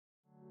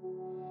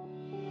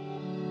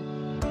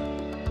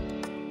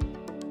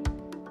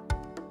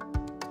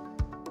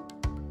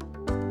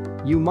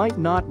You might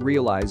not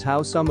realize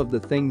how some of the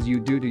things you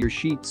do to your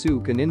Shih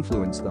Tzu can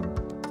influence them.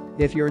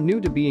 If you're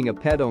new to being a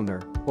pet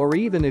owner, or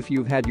even if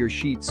you've had your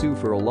Shih Tzu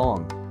for a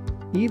long,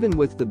 even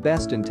with the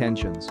best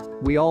intentions,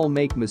 we all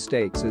make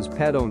mistakes as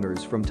pet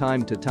owners from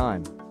time to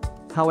time.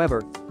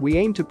 However, we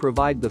aim to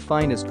provide the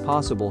finest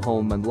possible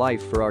home and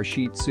life for our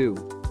Shih Tzu.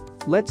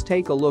 Let's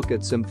take a look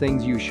at some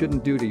things you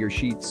shouldn't do to your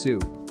Shih Tzu.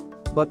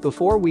 But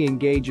before we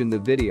engage in the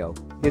video,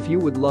 if you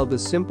would love a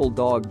simple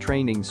dog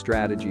training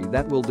strategy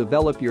that will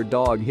develop your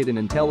dog hidden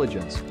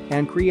intelligence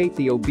and create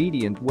the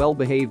obedient,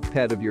 well-behaved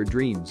pet of your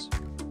dreams,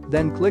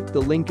 then click the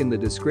link in the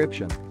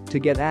description to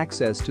get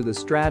access to the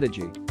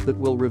strategy that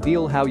will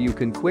reveal how you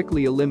can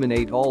quickly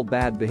eliminate all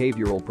bad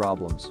behavioral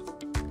problems.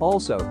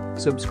 Also,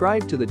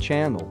 subscribe to the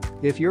channel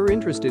if you're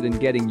interested in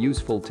getting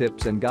useful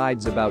tips and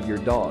guides about your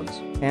dogs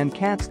and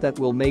cats that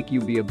will make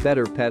you be a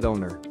better pet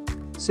owner.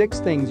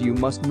 6 things you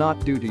must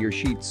not do to your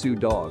Shih Tzu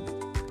dog.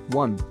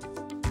 1.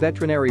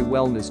 Veterinary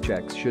wellness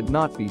checks should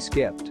not be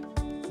skipped.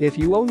 If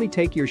you only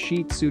take your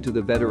Shih Tzu to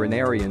the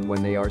veterinarian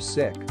when they are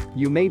sick,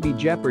 you may be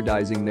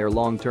jeopardizing their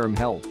long-term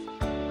health.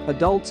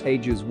 Adults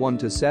ages 1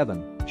 to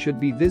 7 should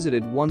be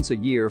visited once a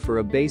year for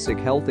a basic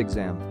health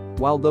exam,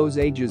 while those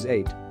ages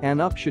 8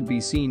 and up should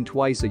be seen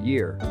twice a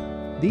year.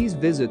 These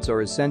visits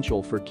are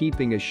essential for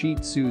keeping a Shih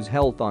Tzu's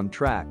health on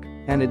track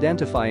and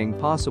identifying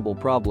possible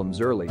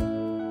problems early.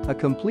 A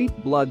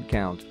complete blood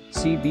count,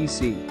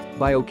 CBC,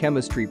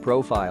 biochemistry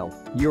profile,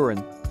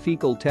 urine,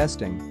 fecal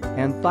testing,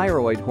 and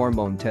thyroid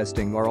hormone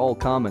testing are all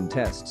common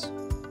tests.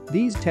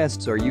 These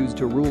tests are used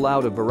to rule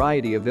out a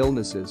variety of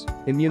illnesses,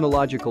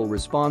 immunological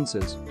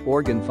responses,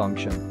 organ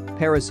function,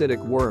 parasitic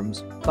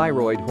worms,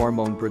 thyroid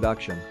hormone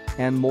production,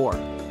 and more.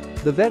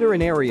 The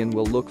veterinarian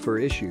will look for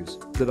issues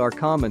that are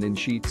common in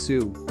Shih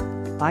Tzu.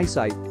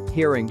 Eyesight,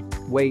 hearing,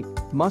 weight,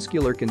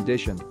 muscular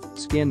condition,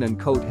 skin and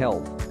coat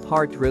health,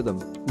 heart rhythm,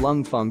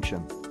 lung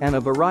function, and a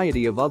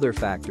variety of other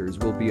factors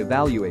will be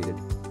evaluated.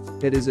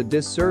 It is a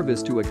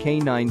disservice to a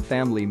canine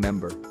family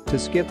member to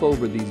skip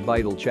over these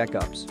vital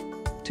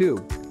checkups.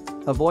 2.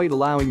 Avoid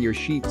allowing your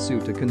Shih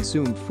Tzu to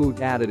consume food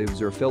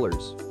additives or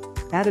fillers.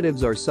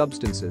 Additives are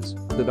substances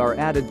that are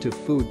added to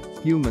food,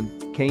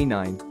 human,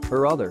 canine,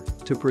 or other,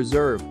 to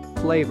preserve,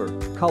 flavor,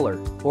 color,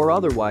 or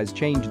otherwise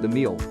change the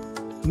meal.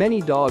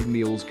 Many dog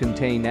meals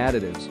contain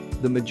additives,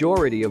 the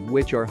majority of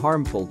which are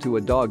harmful to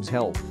a dog's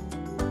health.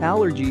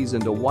 Allergies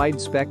and a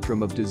wide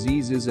spectrum of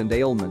diseases and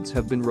ailments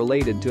have been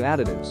related to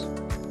additives.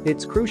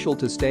 It's crucial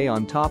to stay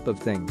on top of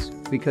things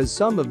because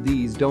some of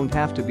these don't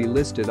have to be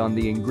listed on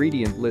the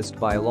ingredient list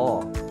by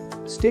law.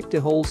 Stick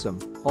to wholesome,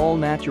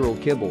 all-natural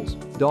kibbles,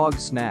 dog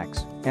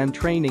snacks, and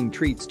training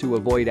treats to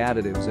avoid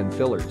additives and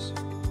fillers.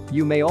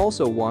 You may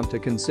also want to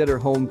consider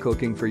home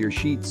cooking for your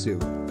Shih Tzu,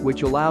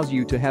 which allows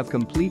you to have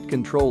complete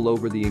control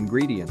over the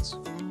ingredients.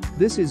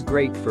 This is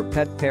great for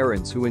pet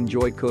parents who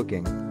enjoy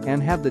cooking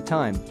and have the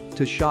time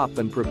to shop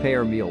and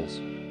prepare meals.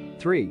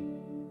 3.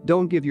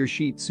 Don't give your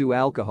Shih Tzu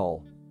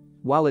alcohol.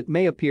 While it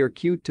may appear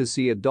cute to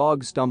see a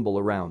dog stumble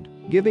around,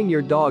 giving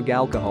your dog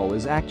alcohol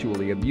is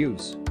actually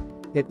abuse.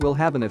 It will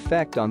have an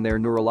effect on their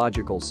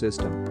neurological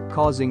system,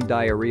 causing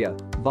diarrhea,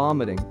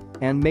 vomiting,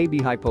 and maybe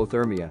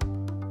hypothermia.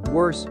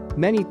 Worse,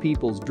 many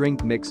people's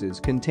drink mixes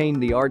contain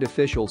the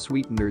artificial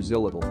sweetener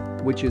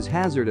xylitol, which is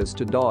hazardous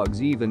to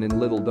dogs even in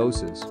little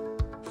doses.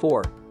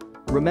 4.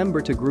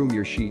 Remember to groom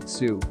your Shih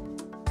Tzu.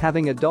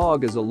 Having a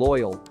dog as a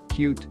loyal,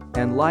 cute,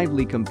 and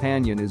lively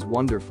companion is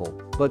wonderful,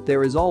 but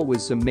there is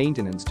always some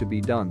maintenance to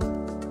be done.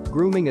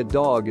 Grooming a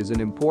dog is an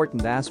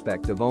important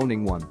aspect of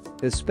owning one,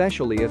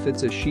 especially if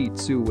it's a Shih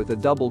Tzu with a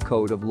double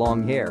coat of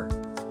long hair.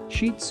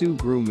 Shih Tzu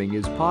grooming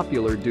is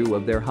popular due to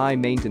their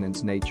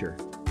high-maintenance nature.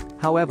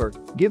 However,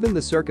 given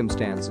the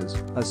circumstances,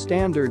 a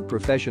standard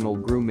professional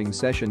grooming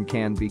session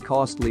can be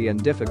costly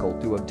and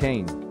difficult to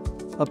obtain.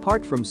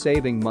 Apart from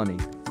saving money,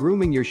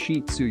 grooming your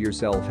Shih Tzu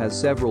yourself has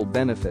several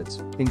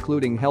benefits,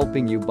 including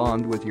helping you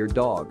bond with your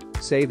dog,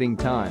 saving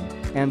time,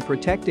 and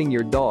protecting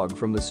your dog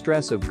from the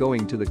stress of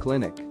going to the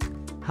clinic.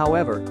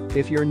 However,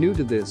 if you're new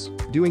to this,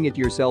 doing it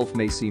yourself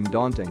may seem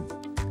daunting.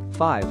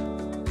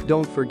 5.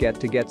 Don't forget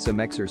to get some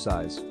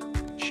exercise.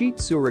 Shih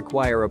Tzu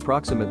require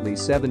approximately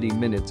 70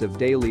 minutes of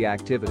daily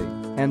activity,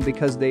 and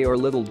because they are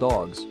little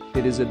dogs,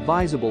 it is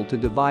advisable to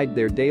divide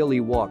their daily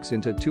walks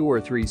into 2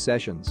 or 3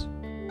 sessions.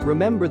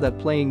 Remember that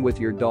playing with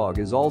your dog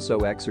is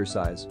also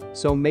exercise,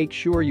 so make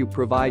sure you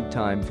provide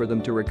time for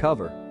them to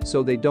recover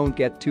so they don't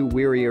get too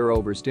weary or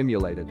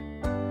overstimulated.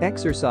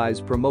 Exercise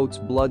promotes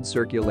blood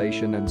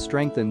circulation and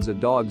strengthens a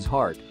dog's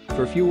heart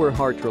for fewer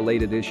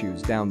heart-related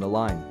issues down the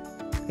line.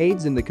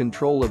 Aids in the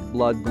control of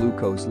blood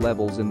glucose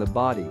levels in the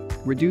body,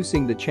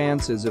 reducing the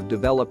chances of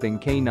developing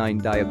canine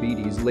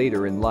diabetes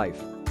later in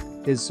life.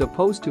 Is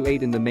supposed to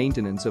aid in the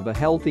maintenance of a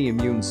healthy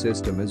immune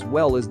system as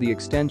well as the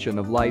extension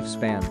of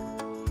lifespan.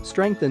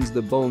 Strengthens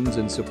the bones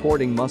and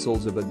supporting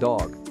muscles of a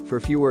dog for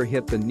fewer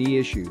hip and knee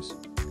issues.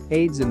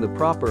 Aids in the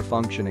proper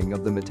functioning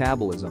of the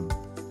metabolism.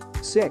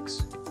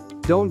 6.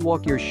 Don't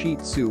walk your Shih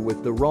Tzu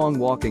with the wrong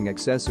walking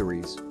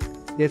accessories.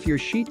 If your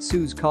Shih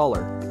Tzu's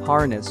collar,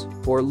 harness,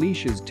 or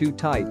leash is too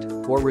tight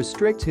or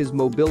restricts his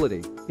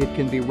mobility, it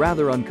can be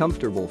rather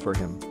uncomfortable for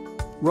him.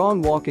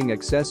 Wrong walking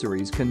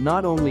accessories can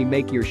not only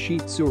make your Shih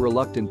Tzu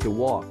reluctant to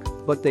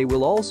walk, but they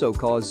will also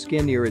cause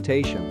skin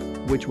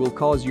irritation, which will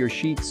cause your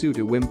Shih Tzu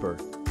to whimper.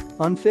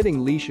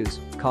 Unfitting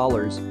leashes,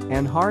 collars,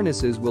 and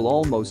harnesses will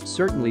almost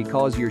certainly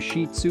cause your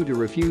Shih Tzu to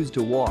refuse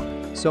to walk,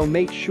 so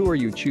make sure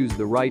you choose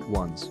the right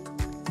ones.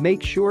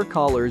 Make sure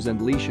collars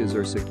and leashes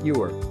are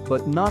secure,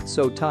 but not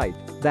so tight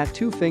that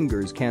 2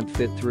 fingers can't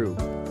fit through.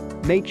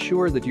 Make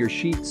sure that your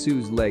Shih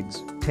Tzu's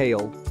legs,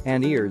 tail,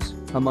 and ears,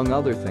 among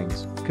other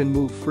things, can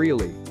move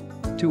freely.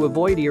 To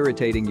avoid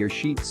irritating your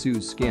Shih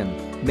Tzu's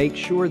skin, make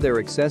sure their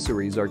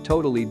accessories are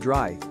totally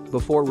dry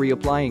before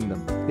reapplying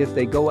them if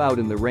they go out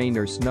in the rain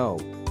or snow.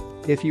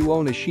 If you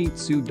own a Shih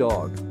Tzu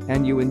dog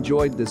and you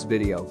enjoyed this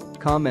video,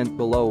 comment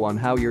below on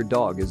how your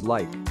dog is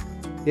like.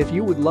 If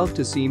you would love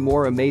to see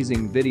more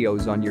amazing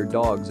videos on your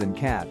dogs and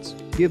cats,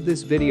 give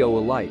this video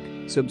a like,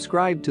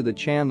 subscribe to the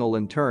channel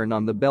and turn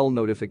on the bell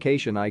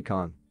notification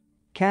icon.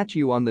 Catch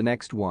you on the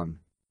next one.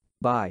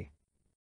 Bye.